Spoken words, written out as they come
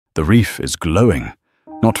The reef is glowing,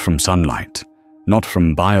 not from sunlight, not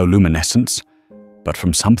from bioluminescence, but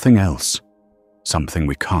from something else, something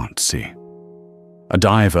we can't see. A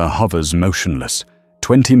diver hovers motionless,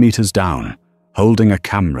 20 meters down, holding a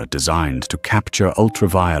camera designed to capture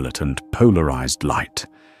ultraviolet and polarized light.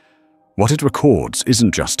 What it records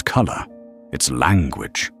isn't just color, it's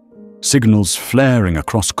language. Signals flaring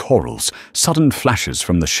across corals, sudden flashes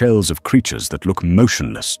from the shells of creatures that look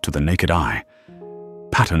motionless to the naked eye.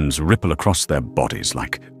 Patterns ripple across their bodies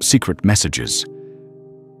like secret messages.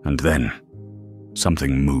 And then,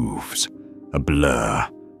 something moves, a blur,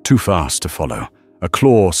 too fast to follow. A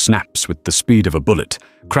claw snaps with the speed of a bullet,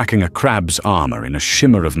 cracking a crab's armor in a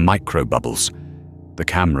shimmer of microbubbles. The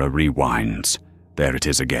camera rewinds. There it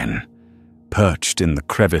is again, perched in the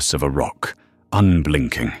crevice of a rock,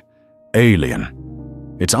 unblinking,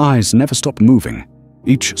 alien. Its eyes never stop moving,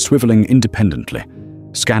 each swiveling independently,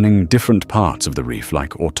 scanning different parts of the reef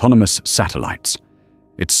like autonomous satellites.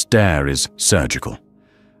 Its stare is surgical.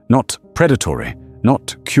 Not predatory,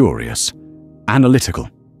 not curious, analytical.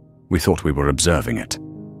 We thought we were observing it.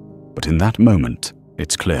 But in that moment,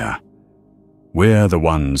 it's clear. We're the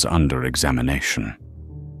ones under examination.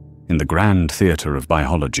 In the grand theater of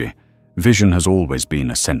biology, vision has always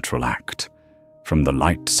been a central act. From the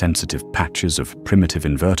light-sensitive patches of primitive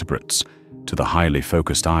invertebrates to the highly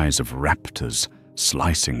focused eyes of raptors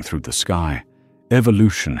slicing through the sky,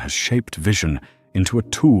 evolution has shaped vision into a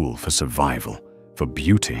tool for survival, for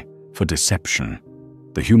beauty, for deception.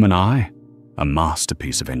 The human eye? A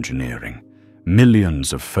masterpiece of engineering.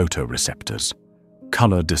 Millions of photoreceptors,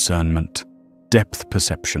 color discernment, depth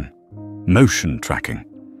perception, motion tracking.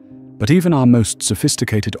 But even our most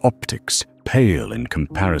sophisticated optics pale in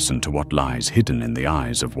comparison to what lies hidden in the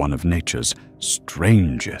eyes of one of nature's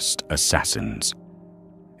strangest assassins.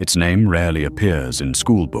 Its name rarely appears in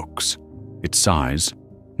school books. Its size,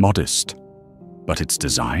 modest. But its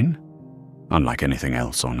design? Unlike anything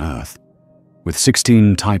else on Earth. With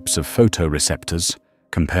 16 types of photoreceptors,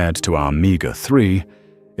 compared to our meager 3,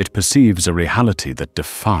 it perceives a reality that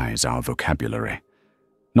defies our vocabulary.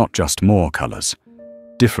 Not just more colors,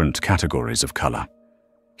 different categories of color.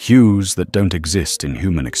 Hues that don't exist in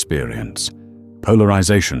human experience.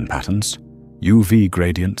 Polarization patterns, UV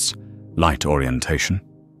gradients, light orientation.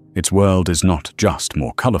 Its world is not just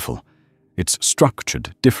more colorful, it's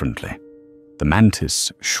structured differently. The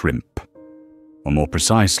mantis shrimp, or more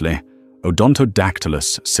precisely,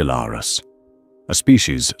 Odontodactylus ciliaris, a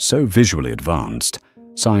species so visually advanced,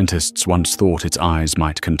 scientists once thought its eyes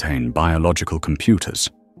might contain biological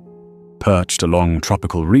computers. Perched along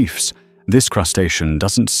tropical reefs, this crustacean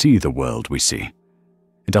doesn't see the world we see.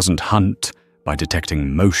 It doesn't hunt by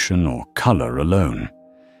detecting motion or color alone.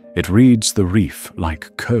 It reads the reef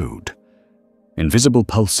like code. Invisible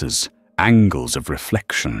pulses, angles of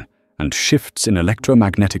reflection, and shifts in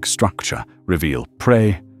electromagnetic structure reveal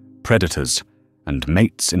prey, predators, and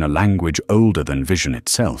mates in a language older than vision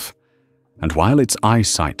itself. And while its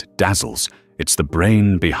eyesight dazzles, it's the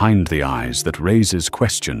brain behind the eyes that raises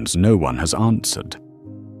questions no one has answered.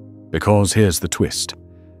 Because here's the twist.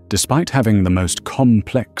 Despite having the most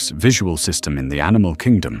complex visual system in the animal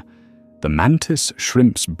kingdom, the mantis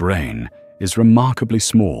shrimp's brain is remarkably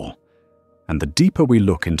small, and the deeper we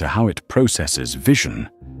look into how it processes vision,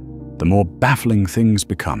 the more baffling things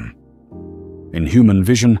become. In human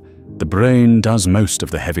vision, the brain does most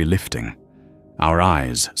of the heavy lifting. Our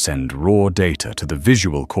eyes send raw data to the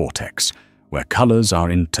visual cortex, where colors are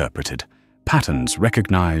interpreted, patterns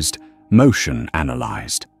recognized, motion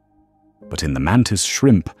analyzed. But in the mantis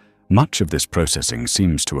shrimp, much of this processing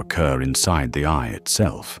seems to occur inside the eye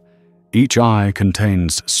itself. Each eye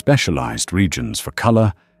contains specialized regions for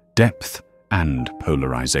color, depth, and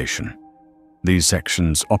polarization. These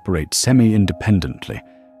sections operate semi-independently,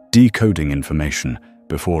 decoding information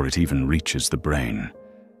before it even reaches the brain.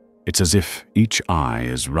 It's as if each eye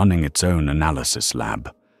is running its own analysis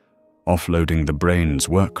lab, offloading the brain's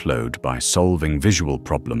workload by solving visual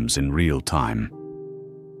problems in real time.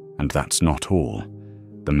 And that's not all.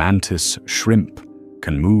 The mantis shrimp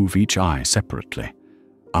can move each eye separately,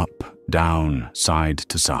 up, down, side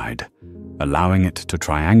to side, allowing it to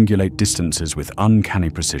triangulate distances with uncanny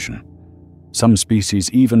precision. Some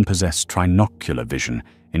species even possess trinocular vision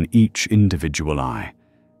in each individual eye,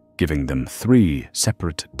 giving them 3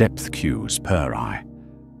 separate depth cues per eye.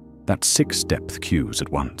 That's 6 depth cues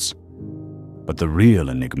at once. But the real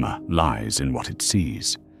enigma lies in what it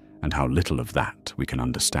sees, and how little of that we can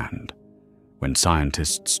understand. When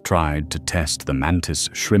scientists tried to test the mantis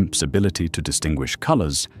shrimp's ability to distinguish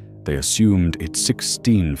colors, they assumed its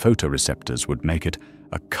 16 photoreceptors would make it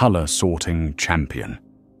a color-sorting champion.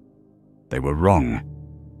 They were wrong.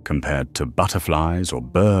 Compared to butterflies or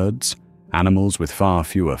birds, animals with far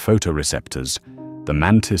fewer photoreceptors, the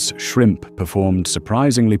mantis shrimp performed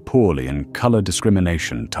surprisingly poorly in color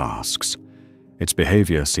discrimination tasks. Its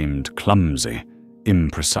behavior seemed clumsy,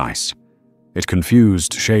 imprecise. It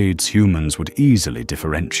confused shades humans would easily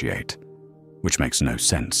differentiate, which makes no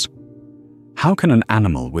sense. How can an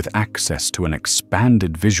animal with access to an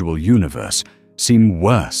expanded visual universe seem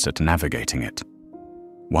worse at navigating it?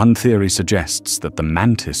 One theory suggests that the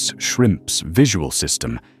mantis shrimp's visual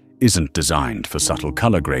system isn't designed for subtle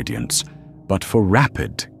color gradients, but for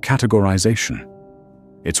rapid categorization.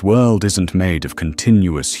 Its world isn't made of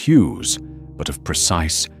continuous hues, but of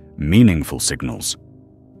precise, meaningful signals.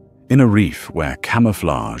 In a reef where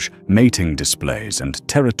camouflage, mating displays, and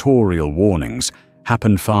territorial warnings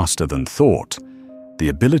happen faster than thought, the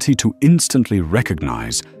ability to instantly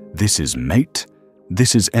recognize this is mate,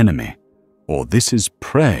 this is enemy, or this is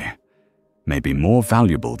prey may be more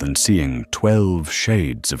valuable than seeing 12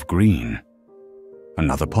 shades of green.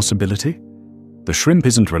 Another possibility? The shrimp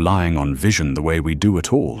isn't relying on vision the way we do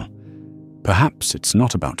at all. Perhaps it's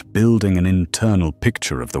not about building an internal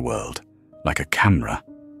picture of the world, like a camera.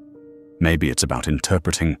 Maybe it's about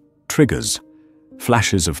interpreting triggers,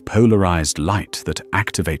 flashes of polarized light that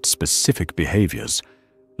activate specific behaviors,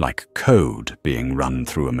 like code being run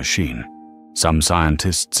through a machine. Some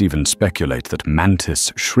scientists even speculate that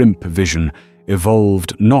mantis shrimp vision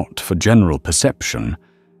evolved not for general perception,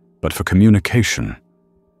 but for communication.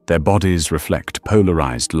 Their bodies reflect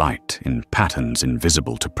polarized light in patterns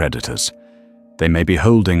invisible to predators. They may be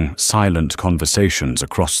holding silent conversations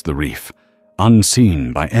across the reef,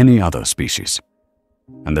 unseen by any other species.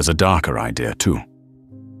 And there's a darker idea too,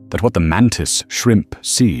 that what the mantis shrimp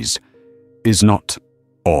sees is not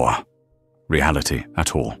reality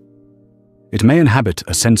at all. It may inhabit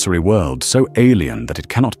a sensory world so alien that it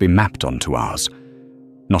cannot be mapped onto ours.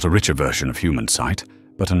 Not a richer version of human sight,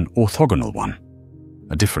 but an orthogonal one,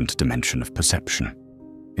 a different dimension of perception.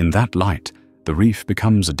 In that light, the reef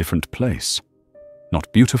becomes a different place.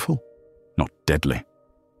 Not beautiful, not deadly,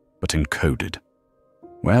 but encoded.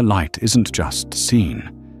 Where light isn't just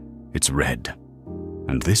seen, it's read.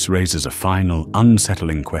 And this raises a final,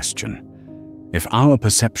 unsettling question. If our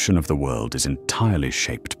perception of the world is entirely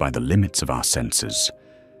shaped by the limits of our senses,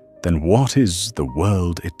 then what is the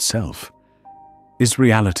world itself? Is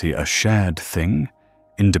reality a shared thing,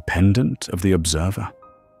 independent of the observer?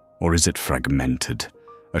 Or is it fragmented,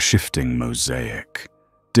 a shifting mosaic,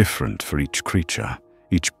 different for each creature,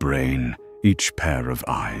 each brain, each pair of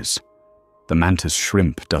eyes? The mantis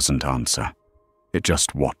shrimp doesn't answer. It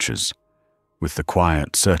just watches, with the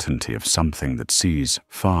quiet certainty of something that sees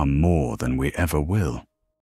far more than we ever will.